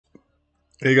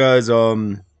Hey guys,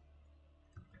 today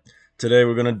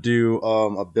we're gonna do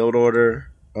a build order.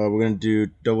 We're gonna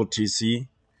do double TC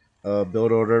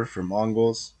build order for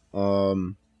Mongols.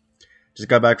 Just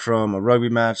got back from a rugby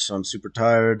match, so I'm super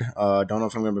tired. Don't know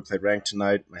if I'm gonna play ranked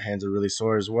tonight. My hands are really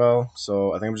sore as well,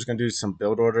 so I think I'm just gonna do some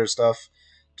build order stuff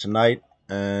tonight,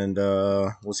 and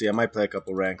we'll see. I might play a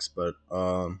couple ranks, but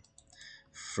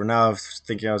for now, I was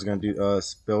thinking I was gonna do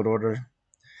build order.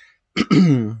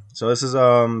 So this is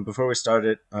before we start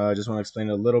it, I just want to explain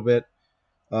it a little bit.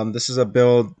 This is a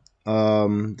build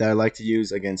that I like to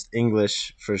use against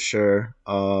English for sure.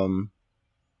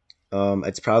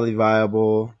 It's probably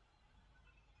viable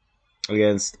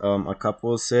against a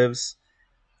couple of civs.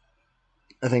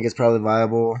 I think it's probably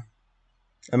viable.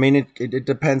 I mean, it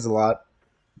depends a lot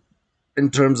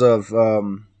in terms of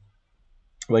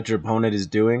what your opponent is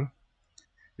doing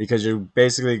because you're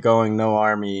basically going no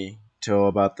army till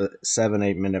about the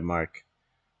 7-8 minute mark.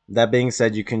 That being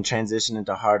said, you can transition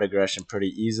into hard aggression pretty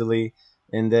easily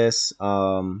in this.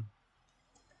 And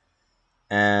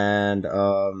I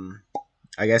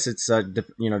guess it's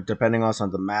depending also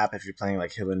on the map. If you're playing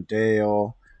like Hill and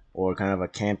Dale or kind of a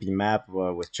campy map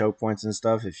with choke points and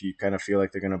stuff, if you kind of feel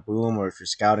like they're gonna boom, or if you're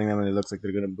scouting them and it looks like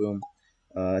they're gonna boom,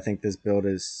 I think this build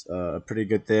is a pretty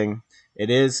good thing. It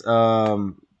is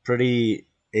pretty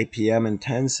APM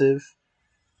intensive.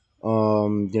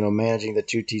 Managing the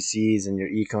two TCs and your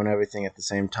eco and everything at the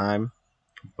same time.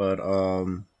 But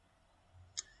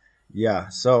yeah.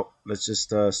 So let's just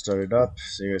start it up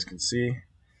so you guys can see.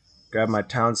 Grab my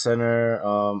town center.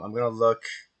 I'm gonna look.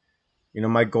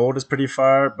 My gold is pretty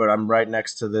far, but I'm right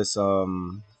next to this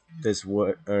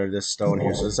wood or this stone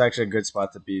here, so it's actually a good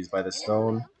spot to be is by the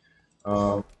stone.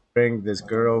 Bring this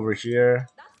girl over here.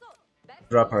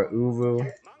 Drop our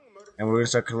uvu, and we're gonna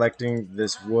start collecting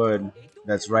this wood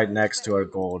that's right next to our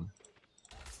gold.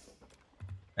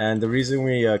 And the reason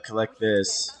we collect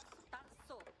this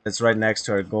that's right next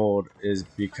to our gold is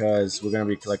because we're gonna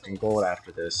be collecting gold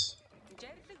after this.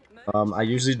 I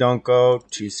usually don't go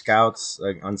to scouts.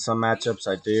 Like on some matchups,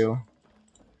 I do,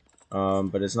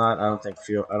 but it's not. I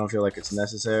don't feel like it's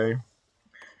necessary.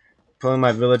 Pulling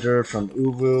my villager from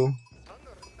Uvu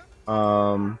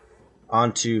um,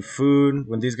 onto food.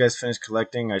 When these guys finish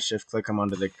collecting, I shift click them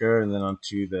onto the gur and then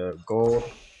onto the gold.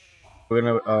 We're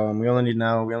gonna. We only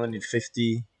need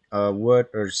 50 wood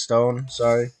or stone.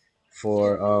 Sorry,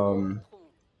 for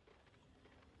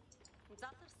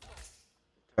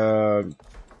uh,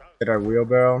 get our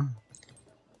wheelbarrow.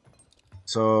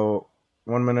 So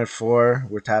 1 minute 4,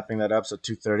 we're tapping that up. So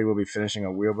 2:30, we'll be finishing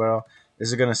a wheelbarrow. This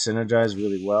is gonna synergize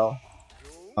really well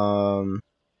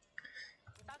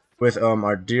with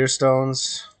our deer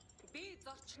stones.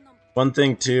 One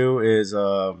thing too is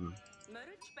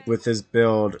with this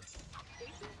build,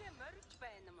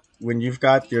 when you've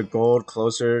got your gold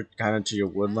closer kind of to your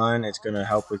wood line, it's gonna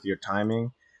help with your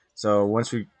timing. So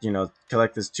once we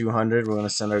collect this 200, we're gonna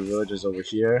send our villagers over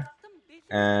here,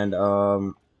 and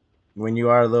when you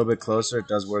are a little bit closer, it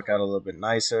does work out a little bit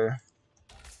nicer.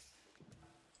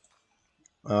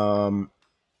 Um,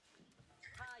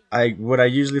 what I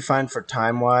usually find for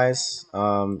time wise,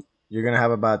 you're gonna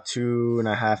have about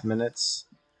 2.5 minutes,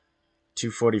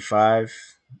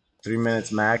 2:45, 3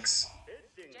 minutes max,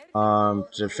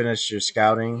 to finish your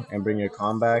scouting and bring your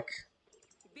comm back.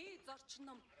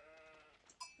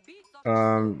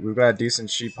 We've got a decent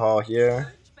sheep haul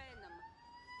here.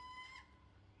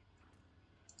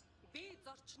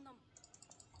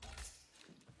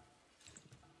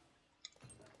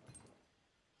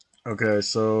 Okay,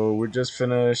 so we just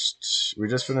finished. We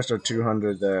just finished our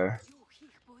 200 there.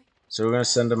 So we're gonna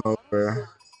send them over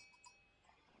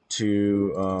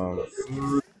to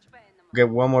get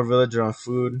one more villager on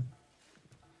food.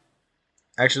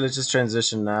 Actually, let's just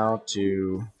transition now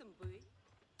to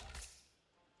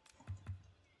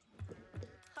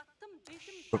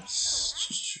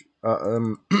oops,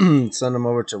 send them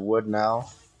over to wood now.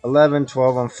 11,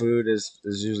 12 on food is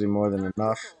usually more than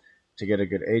enough to get a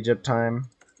good age up time.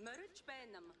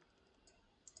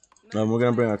 We're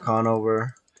gonna bring a con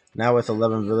over now with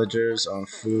 11 villagers on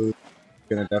food.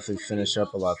 We're gonna definitely finish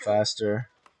up a lot faster.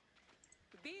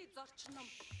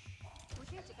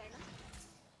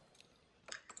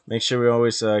 Make sure we're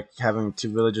always having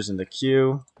 2 villagers in the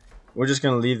queue. We're just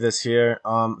gonna leave this here.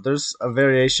 There's a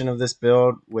variation of this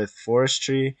build with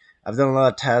forestry. I've done a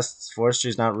lot of tests. Forestry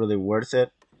is not really worth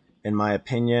it, in my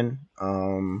opinion.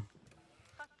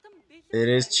 It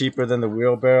is cheaper than the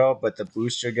wheelbarrow, but the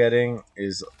boost you're getting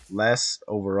is less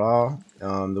overall.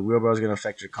 The wheelbarrow is going to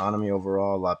affect your economy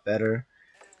overall a lot better.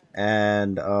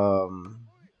 And I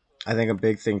think a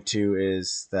big thing too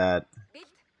is that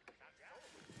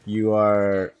you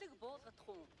are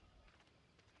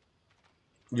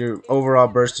you're overall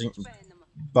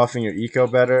buffing your eco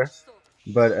better,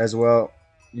 but as well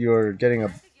you're getting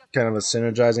a kind of a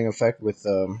synergizing effect with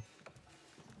the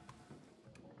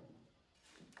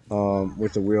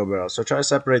wheelbarrow. So try to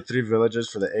separate 3 villages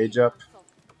for the age up,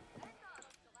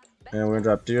 and we're gonna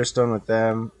drop deer stone with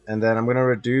them, and then I'm gonna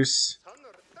reduce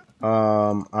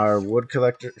our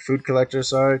food collector,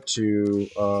 sorry, to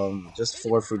just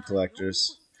 4 food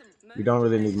collectors. We don't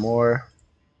really need more.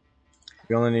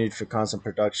 We only need for constant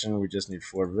production. We just need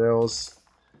 4 vills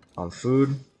on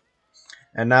food.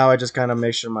 And now I just kind of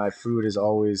make sure my food is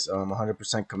always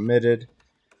 100% committed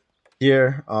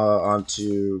here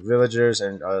onto villagers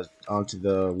and onto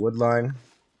the wood line.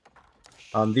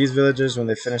 These villagers, when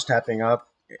they finish tapping up,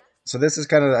 so this is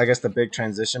kind of, I guess, the big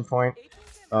transition point.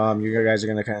 You guys are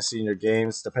going to kind of see in your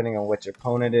games, depending on what your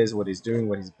opponent is, what he's doing,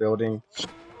 what he's building.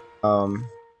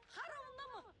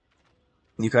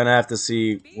 You kind of have to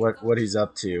see what he's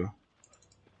up to.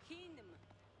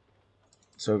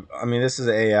 So, I mean, this is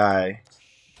AI,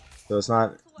 so it's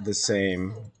not the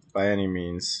same by any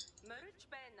means.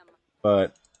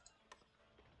 But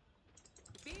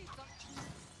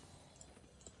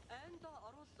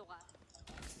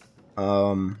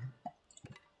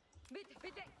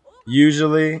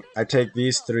usually I take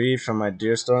these 3 from my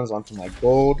deer stones onto my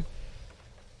gold,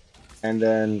 and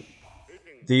then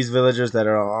these villagers that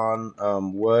are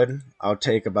on wood, I'll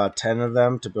take about 10 of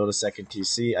them to build a second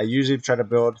TC. I usually try to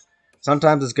build,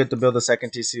 sometimes it's good to build a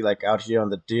second TC like out here on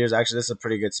the deers. Actually, this is a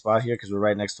pretty good spot here because we're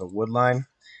right next to a wood line.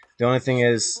 The only thing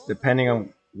is, depending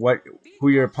on who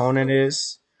your opponent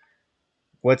is,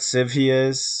 what civ he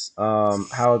is,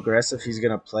 how aggressive he's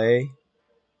gonna play,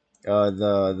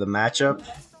 the matchup.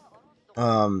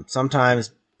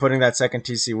 Sometimes putting that second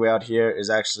TC way out here is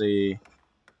actually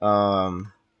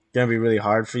gonna be really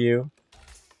hard for you.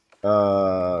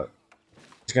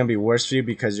 It's gonna be worse for you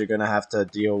because you're gonna have to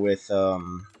deal with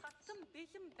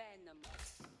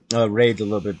raids a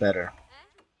little bit better.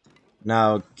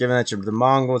 Now, given that you're the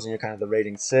Mongols and you're kind of the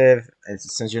raiding civ, and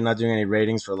since you're not doing any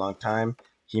raidings for a long time,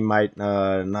 he might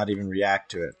not even react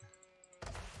to it.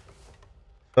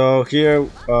 So here,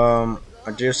 our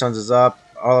deer sons is up.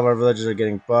 All of our villagers are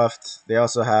getting buffed. They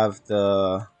also have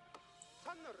the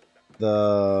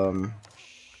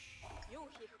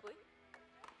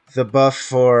buff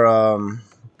for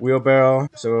wheelbarrow.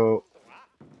 So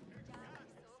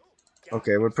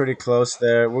okay, we're pretty close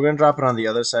there. We're gonna drop it on the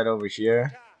other side over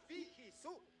here.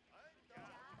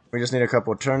 We just need a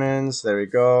couple turn-ins. There we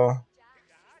go.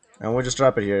 And we'll just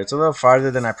drop it here. It's a little farther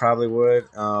than I probably would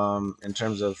in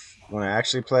terms of when I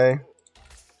actually play.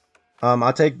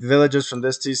 I'll take villagers from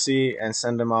this TC and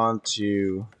send them on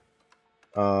to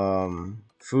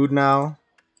food now.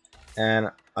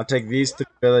 And I'll take these 3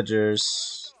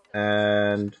 villagers,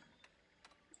 and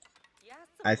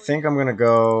I think I'm going to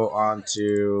go on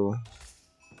to...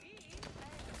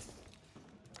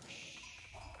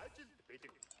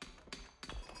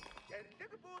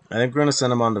 I think we're going to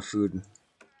send them on to food.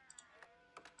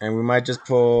 And we might just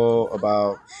pull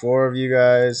about 4 of you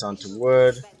guys onto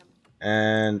wood.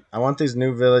 And I want these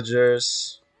new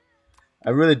villagers.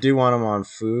 I really do want them on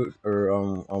food or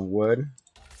on wood.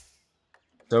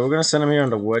 So we're going to send them here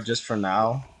onto wood just for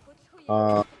now.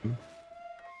 And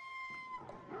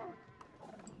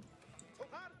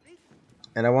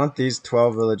I want these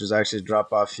 12 villagers actually to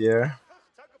drop off here.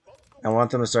 I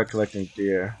want them to start collecting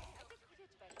deer.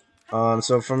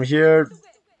 So from here,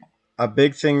 a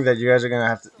big thing that you guys are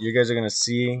gonna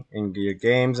see in your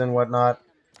games and whatnot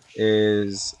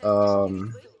is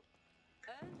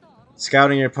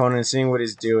scouting your opponent, seeing what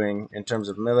he's doing in terms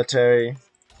of military,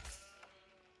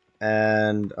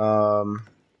 and so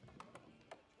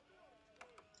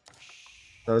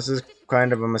this is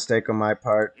kind of a mistake on my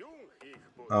part,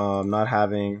 not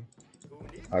having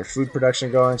our food production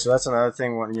going. So that's another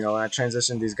thing when when I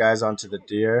transition these guys onto the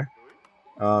deer.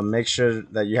 Make sure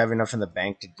that you have enough in the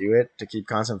bank to do it, to keep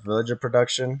constant villager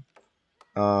production.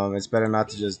 It's better not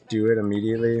to just do it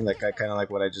immediately, like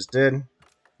what I just did.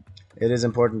 It is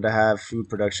important to have food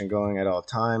production going at all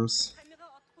times.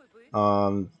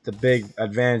 The big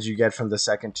advantage you get from the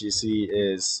second TC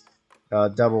is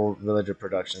double villager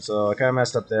production. So I kind of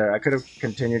messed up there. I could have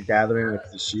continued gathering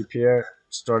with the sheep here,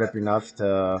 stored up enough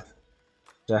to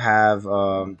have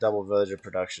double villager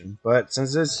production. But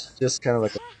since it's just kind of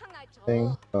like a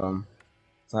thing,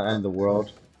 it's not the end of the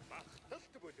world.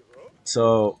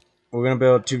 So we're gonna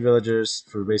build 2 villagers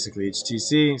for basically each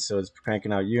TC, so it's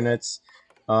cranking out units.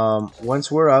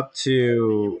 Once we're up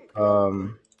to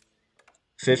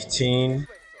 15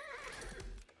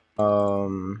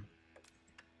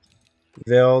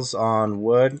 vills on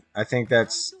wood, I think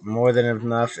that's more than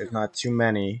enough, if not too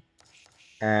many,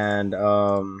 and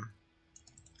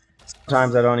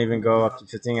sometimes I don't even go up to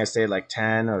 15. I stay at like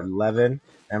 10 or 11. And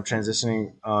I'm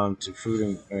transitioning to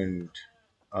food and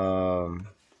um,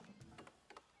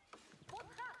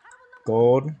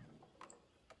 gold.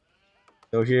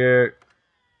 So here,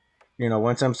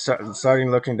 once I'm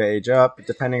starting looking to age up,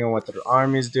 depending on what the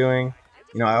army is doing,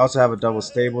 I also have a double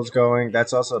stables going.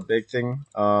 That's also a big thing.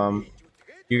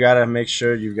 You gotta make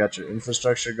sure you've got your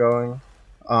infrastructure going.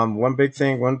 One big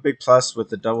plus with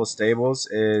the double stables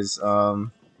is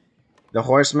the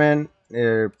horsemen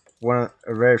are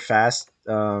very fast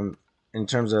in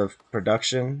terms of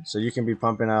production, so you can be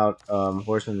pumping out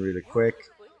horsemen really quick.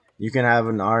 You can have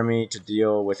an army to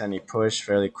deal with any push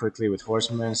fairly quickly with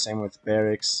horsemen. Same with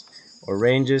barracks or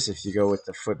ranges if you go with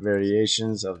the foot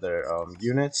variations of their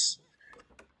units.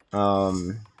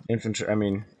 Infantry, I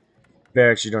mean,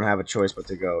 barracks, you don't have a choice but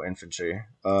to go infantry.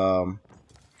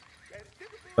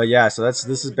 But yeah, so this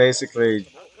is basically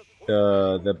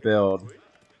the build,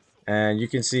 and you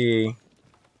can see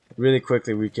really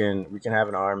quickly we can have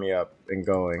an army up and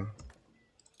going.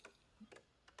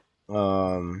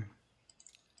 Um,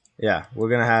 yeah, we're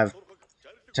gonna have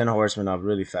 10 horsemen up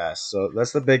really fast. So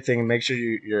that's the big thing. Make sure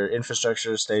your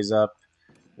infrastructure stays up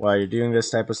while you're doing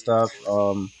this type of stuff.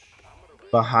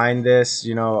 Behind this,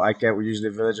 I get usually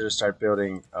villagers start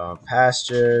building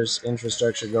pastures,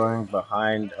 infrastructure going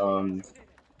behind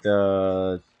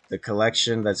the the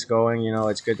collection that's going.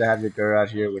 It's good to have your girl out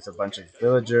here with a bunch of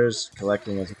villagers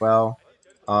collecting as well.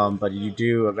 But you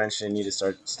do eventually need to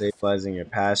start stabilizing your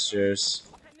pastures.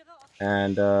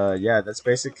 And yeah, that's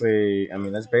basically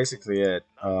it.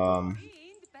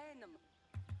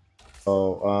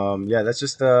 Yeah, that's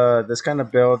just this kind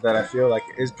of build that I feel like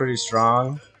is pretty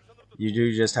strong. You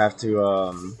do just have to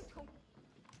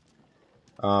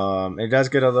it does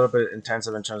get a little bit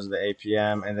intensive in terms of the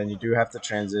APM, and then you do have to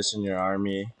transition your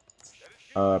army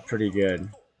pretty good.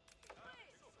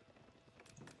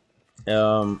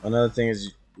 Another thing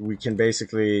is we can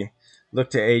basically look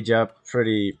to age up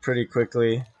pretty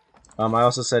quickly. I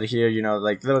also said here,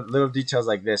 like little details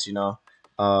like this,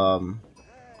 um,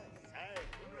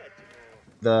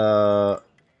 the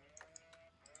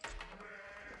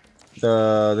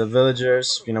the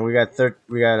villagers, we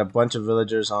got a bunch of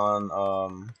villagers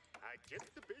on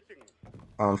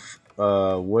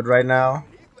wood right now,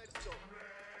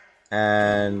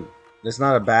 and it's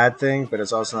not a bad thing, but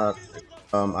it's also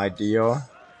not ideal.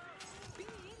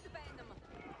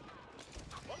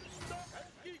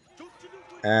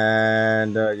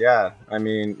 And yeah,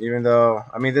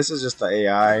 this is just the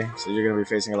AI, so you're gonna be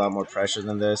facing a lot more pressure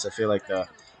than this. I feel like the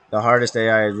hardest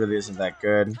AI really isn't that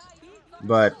good,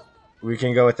 but we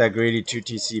can go with that greedy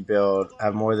 2TC build,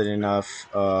 have more than enough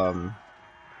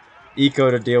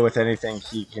eco to deal with anything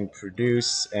he can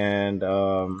produce, and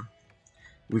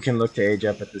we can look to age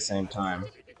up at the same time.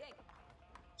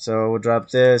 So we'll drop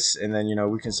this, and then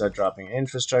we can start dropping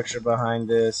infrastructure behind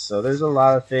this. So there's a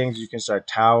lot of things you can start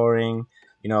towering.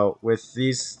 With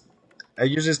these, I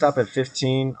usually stop at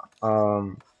 15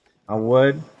 on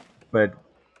wood, but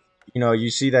you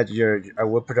see that our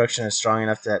wood production is strong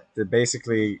enough to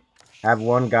basically have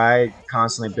one guy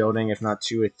constantly building, if not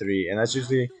two or three, and that's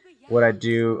usually what I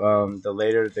do. The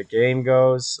later the game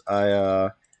goes,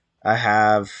 I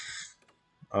have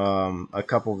a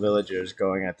couple villagers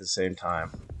going at the same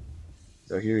time.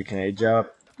 So here we can age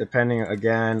up, depending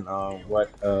again on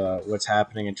what's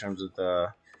happening in terms of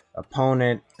the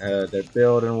opponent, their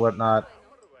build and whatnot.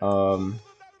 Um,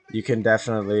 you can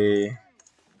definitely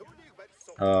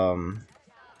um,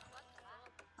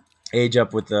 age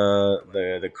up with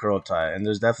the curl tie, and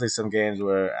there's definitely some games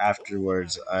where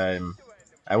afterwards I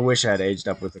wish I had aged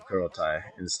up with the curl tie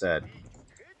instead.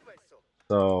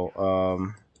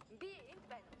 So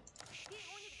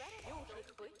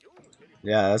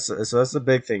yeah, that's the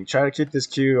big thing. Try to keep this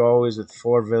queue always with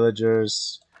 4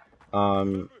 villagers.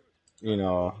 Um, you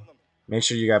know, make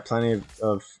sure you got plenty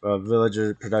of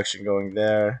villager production going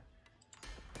there.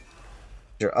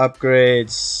 Your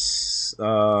upgrades.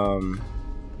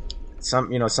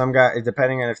 Some guy,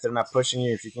 depending on if they're not pushing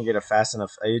you, if you can get a fast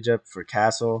enough age up for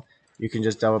castle, you can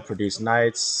just double produce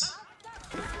knights.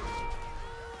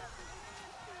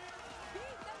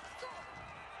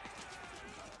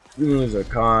 You can lose a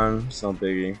con, it's no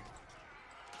biggie.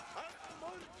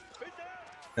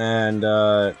 And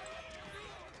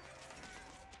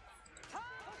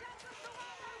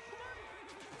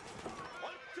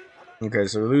okay,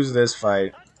 so we lose this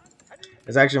fight.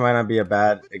 This actually might not be a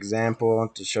bad example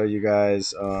to show you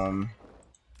guys.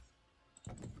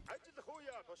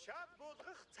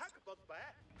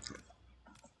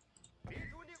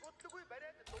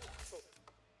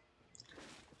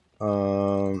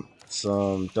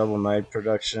 some double night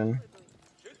production.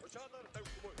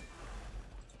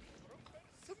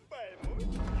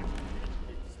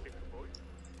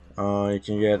 You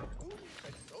can get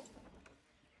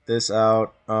this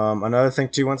out. Another thing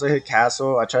too, once I hit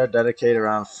castle, I try to dedicate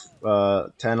around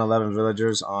 10, 11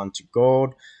 villagers onto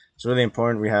gold. It's really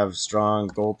important we have strong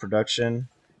gold production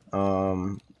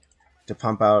to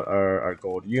pump out our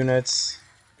gold units.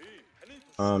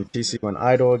 TC when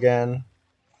idle again.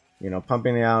 You know,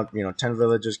 pumping out, 10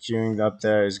 villagers queuing up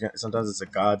there is sometimes it's a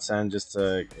godsend just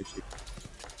to if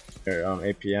your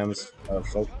APMs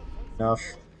focus enough.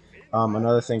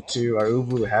 Another thing too, our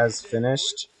Ubu has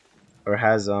finished or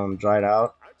has dried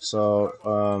out. So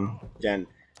again,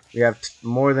 we have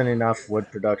more than enough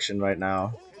wood production right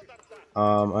now.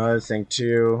 Another thing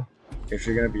too, if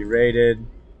you're gonna be raided,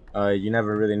 you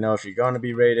never really know if you're gonna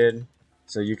be raided.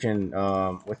 So you can,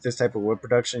 with this type of wood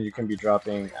production, you can be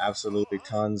dropping absolutely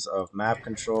tons of map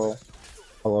control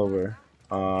all over,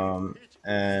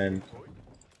 and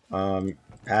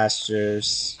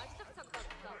pastures,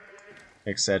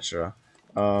 etc.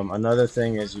 Another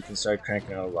thing is you can start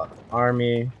cranking out a lot of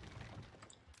army.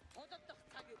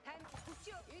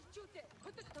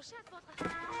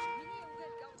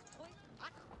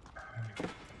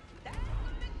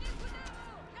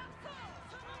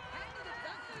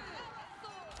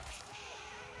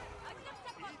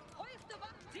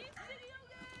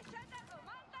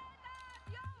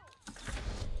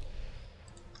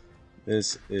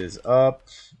 This is up.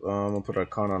 We'll put our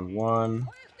con on 1.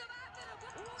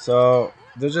 So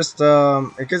there's just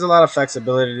it gives a lot of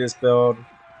flexibility to this build.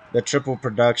 The triple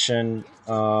production,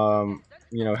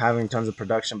 having tons of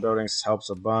production buildings helps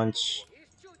a bunch.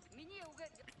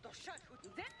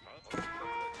 We'll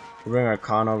bring our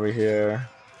con over here.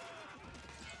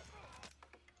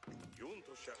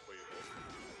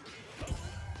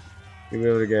 We'll be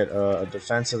able to get a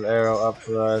defensive arrow up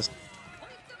for us.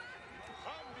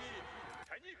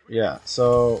 Yeah,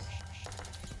 so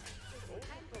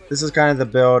this is kind of the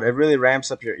build. It really ramps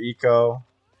up your eco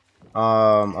a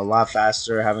lot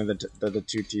faster having the 2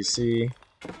 TC.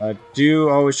 Do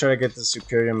always try to get the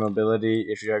superior mobility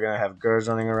if you're gonna have GURs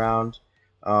running around.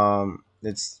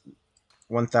 It's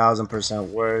 1000%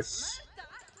 worth.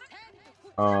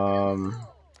 No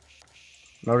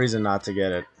reason not to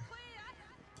get it.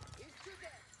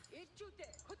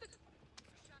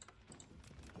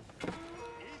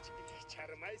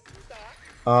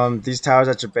 These towers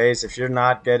at your base, if you're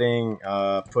not getting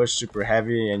pushed super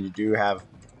heavy and you do have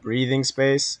breathing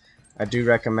space, I do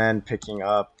recommend picking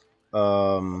up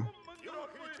the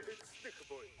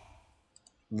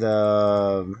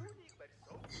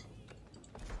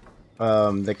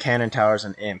cannon towers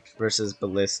and imp versus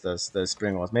ballistas, the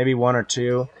spring walls. Maybe 1 or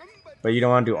 2, but you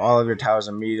don't want to do all of your towers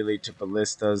immediately to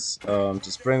ballistas to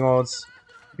spring walls,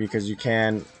 because you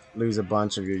can lose a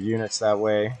bunch of your units that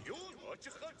way.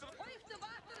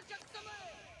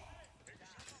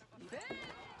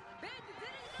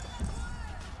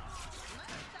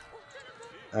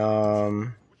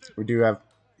 We do have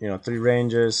 3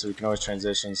 ranges, so we can always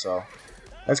transition. So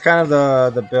that's kind of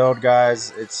the build,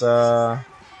 guys. It's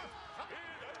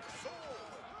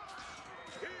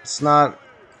not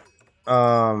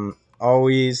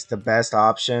always the best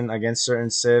option against certain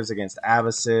civs. Against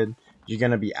Abbasid, you're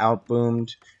gonna be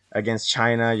outboomed. Against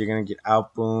China, you're gonna get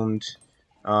outboomed.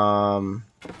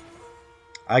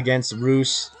 Against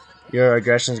Rus, your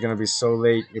aggression is gonna be so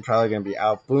late, you're probably gonna be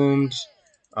outboomed.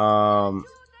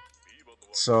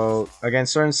 So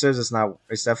against certain civs, it's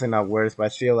definitely not worth. But I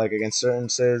feel like against certain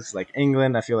civs, like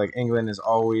England, I feel like England is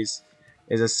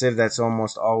a civ that's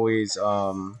almost always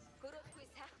going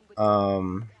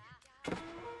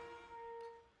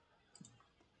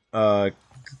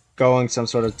some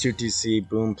sort of 2 TC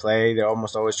boom play. They're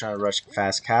almost always trying to rush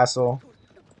fast castle.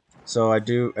 So I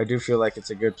do feel like it's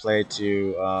a good play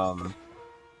to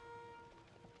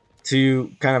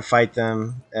kind of fight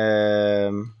them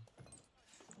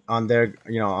on their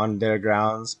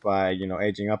grounds by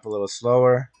aging up a little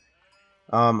slower.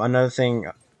 Another thing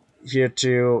here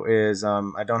too is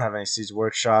I don't have any siege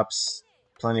workshops,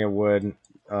 plenty of wood.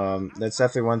 That's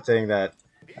definitely one thing that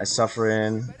I suffer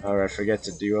in or I forget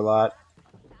to do a lot.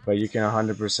 But you can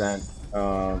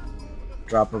 100%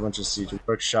 drop a bunch of siege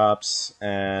workshops,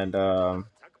 and yeah,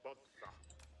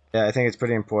 I think it's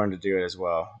pretty important to do it as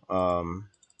well.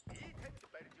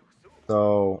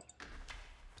 So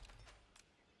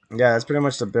yeah, that's pretty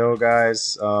much the build,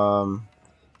 guys.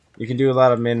 You can do a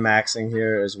lot of min-maxing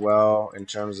here as well in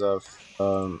terms of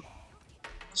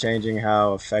changing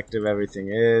how effective everything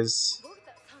is.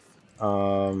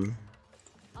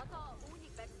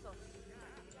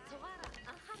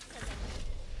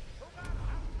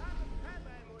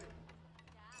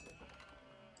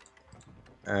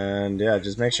 And yeah,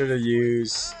 just make sure to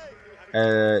use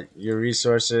your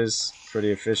resources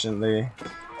pretty efficiently,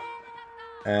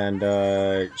 and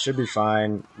should be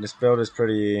fine. This build is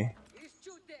pretty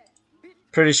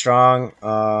strong.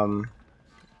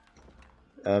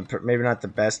 Maybe not the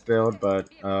best build, but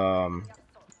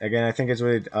again, I think it's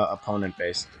really opponent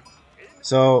based.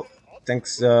 So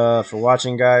thanks for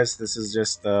watching, guys. This is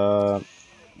just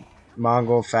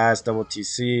Mongol Fast double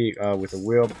TC with a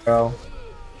wheelbarrow,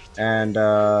 and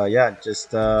yeah,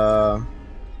 just I'll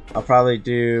probably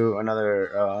do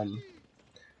another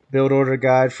build order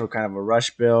guide for kind of a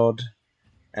rush build,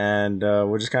 and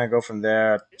we'll just kind of go from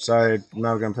there. Sorry, I'm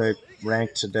not gonna play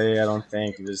ranked today. I don't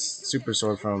think it was super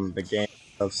sore from the game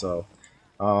stuff. So,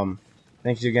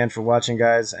 thank you again for watching,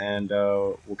 guys, and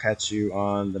we'll catch you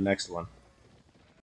on the next one.